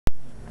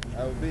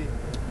That would be.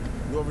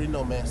 You already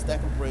know, man.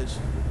 STAcKEM Bridge,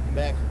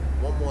 back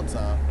one more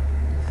time.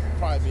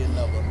 Probably be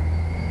another.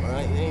 But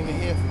they ain't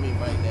even here for me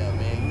right now,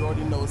 man. You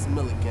already know it's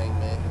Miller Gang,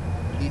 man.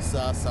 East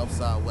side, south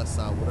side, west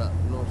side, what up?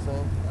 You know what I'm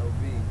saying? That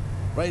would be.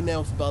 Right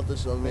now it's about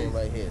this young man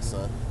right here,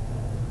 son.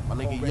 My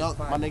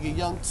nigga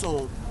Young Tune,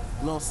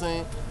 you know what I'm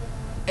saying?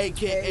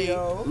 AKA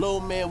Lil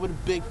Man with a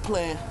big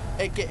plan,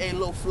 AKA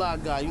Lil Fly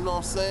Guy, you know what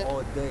I'm saying?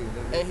 All day,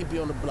 nigga. And he be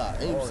on the block,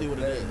 and you see what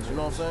it is, you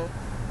know what I'm saying?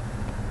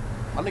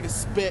 My nigga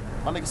spit,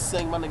 my nigga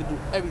sing, my nigga do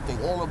everything,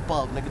 all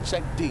above, nigga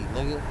check D,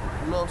 nigga,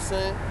 you know what I'm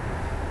saying?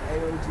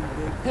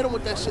 Hit him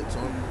with that shit,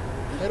 Tune.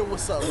 Hit him with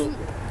something.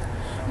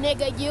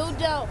 Nigga, you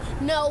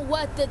don't know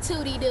what the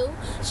tootie do.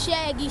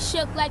 Shaggy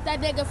shook like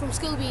that nigga from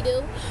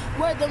Scooby-Doo.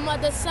 Word the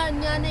mother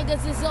son, y'all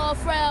niggas is all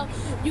frail.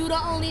 You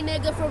the only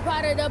nigga from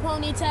part of the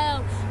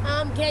ponytail.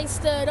 I'm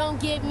gangster, don't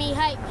get me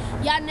hype.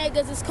 Y'all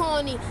niggas is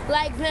corny,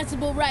 like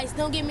vegetable rice.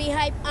 Don't get me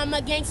hype, I'm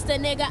a gangster,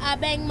 nigga. I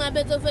bang my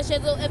bitch for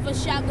shizzle if a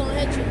shot gon'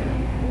 hit you.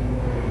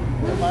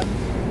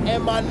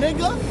 And my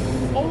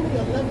nigga, only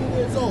 11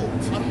 years old.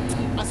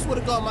 I swear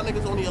to God, my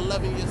nigga's only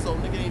 11 years old.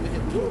 Nigga ain't even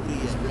hit puberty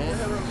yet, man.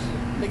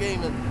 Nigga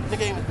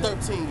ain't even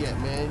 13 yet,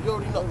 man. You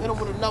already know. Hit him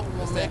with another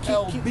one, man.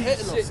 Keep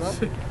hitting him,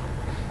 son.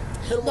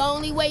 The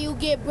only way you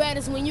get bread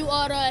is when you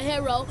order a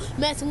hero.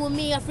 Messing with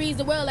me, I freeze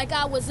the world like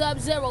I was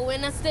Sub-Zero,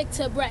 and I stick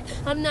to Brett.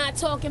 I'm not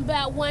talking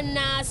about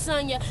one-eyed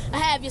Sonya. I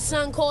have your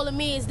son calling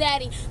me his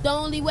daddy. The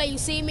only way you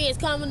see me is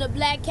coming to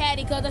Black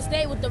Caddy, cause I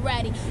stay with the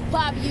ratty.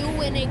 Pop you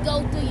and it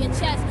go through your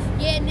chest.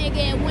 Yeah,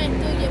 nigga, it went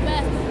through your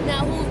vest.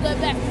 Now who's the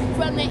best?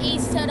 From the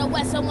east to the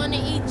west, I wanna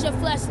eat your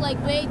flesh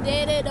like they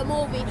did in the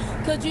movie.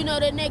 Cause you know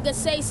the niggas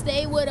say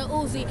stay with a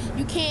Uzi.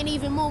 You can't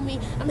even move me.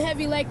 I'm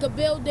heavy like a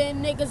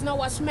building. Niggas know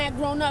I smack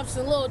grown-ups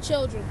and little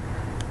children.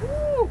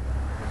 Woo.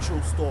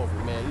 True story,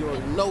 man. You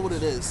already know what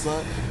it is,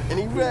 son. And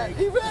he's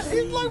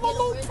like my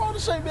little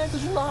protege, man,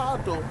 cause you know how I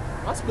do.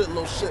 I spit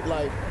little shit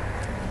like,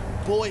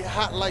 boy,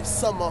 hot like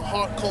summer,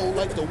 heart cold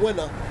like the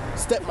winter.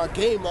 Step my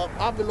game up.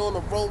 I've been on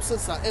the road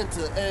since I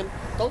entered, and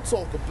don't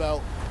talk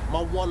about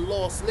my one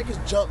loss.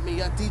 Niggas jumped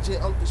me. I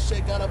DJ Uncle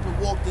Shea, got up and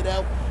walked it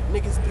out.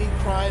 Niggas be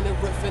crying and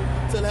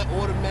riffing till that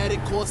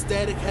automatic core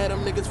static had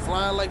them niggas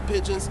flying like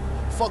pigeons.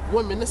 Fuck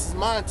women, this is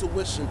my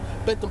intuition.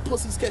 Bet them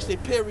pussies catch their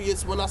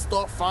periods when I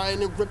start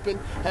frying and ripping.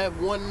 Have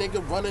one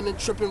nigga running and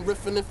tripping,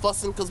 riffing and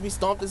fussing cause we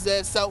stomped his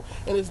ass out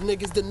and his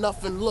niggas did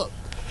nothing. Look,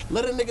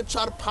 let a nigga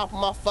try to pop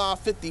my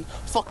 550.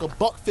 Fuck a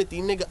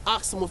 $150, nigga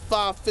oxen with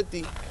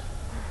 550.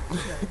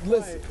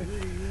 Listen,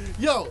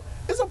 yo,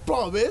 it's a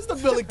problem, man. It's the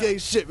Miller Gang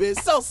shit, man.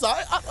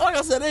 Southside, like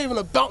I said, it ain't even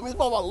about me. It's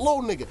about my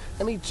little nigga.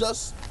 And he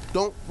just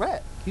don't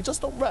rap. He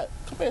just don't rap.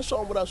 Come here and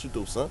show him what else you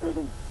do, son.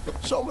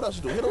 Show him what else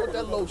you do. Hit him with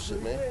that low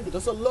shit, man.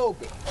 Just a little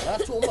bit.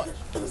 Not too much.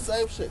 The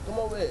same shit. Come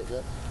over here,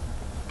 man.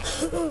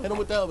 Hit him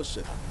with the other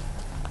shit.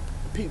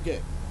 Peep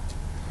game.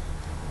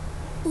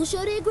 Well,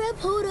 shorty, grab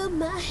hold of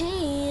my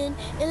hand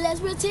and let's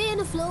pretend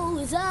the flow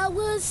is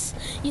ours.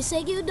 You say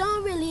you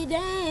don't really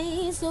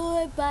dance, don't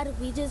worry about it.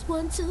 We just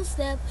 1-2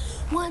 step,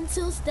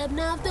 1-2 step.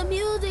 Now if the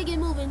music is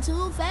moving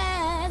too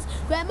fast,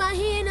 grab my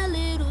hand a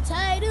little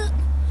tighter.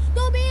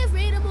 Don't be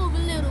afraid to move a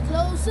little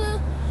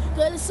closer, cause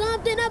there's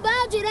something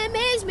about you that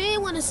makes me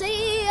wanna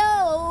say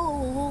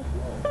yo.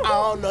 I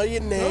don't know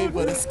your name,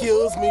 but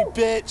excuse me,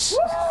 bitch.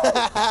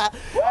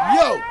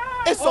 Yo.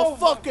 It's a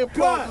fucking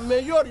problem,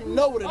 man. You already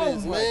know what it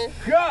is, man.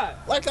 God.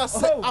 Like I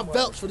said, I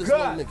vouch for this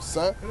little nigga,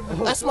 son.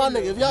 That's my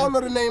nigga. If y'all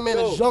know the name, man,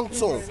 it's Young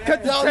Tune.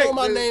 If y'all know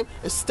my name,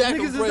 it's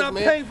STAcKEM Bridge,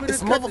 man.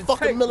 It's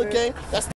motherfucking Miller Gang. That's